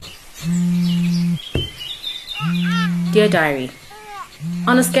Dear Diary,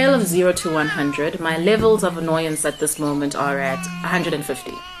 on a scale of 0 to 100, my levels of annoyance at this moment are at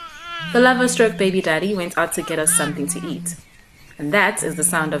 150. The lover stroke baby daddy went out to get us something to eat. And that is the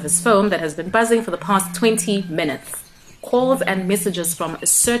sound of his phone that has been buzzing for the past 20 minutes. Calls and messages from a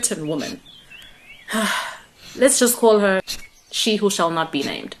certain woman. Let's just call her she who shall not be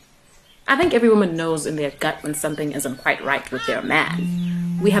named. I think every woman knows in their gut when something isn't quite right with their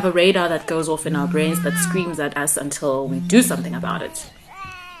man. We have a radar that goes off in our brains that screams at us until we do something about it.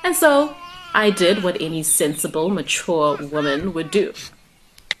 And so, I did what any sensible, mature woman would do.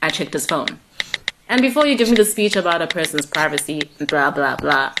 I checked his phone. And before you give me the speech about a person's privacy, blah blah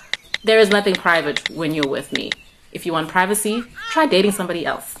blah, there is nothing private when you're with me. If you want privacy, try dating somebody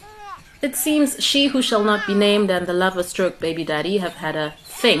else. It seems she who shall not be named and the lover stroke baby daddy have had a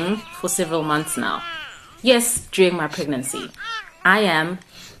thing for several months now. Yes, during my pregnancy. I am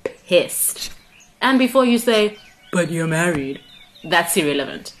pissed. And before you say, but you're married, that's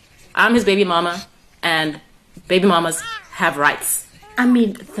irrelevant. I'm his baby mama, and baby mamas have rights. I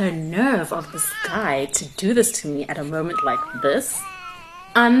mean, the nerve of this guy to do this to me at a moment like this.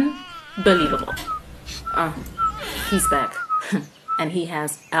 Unbelievable. He's back. And he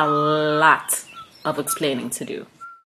has a lot of explaining to do.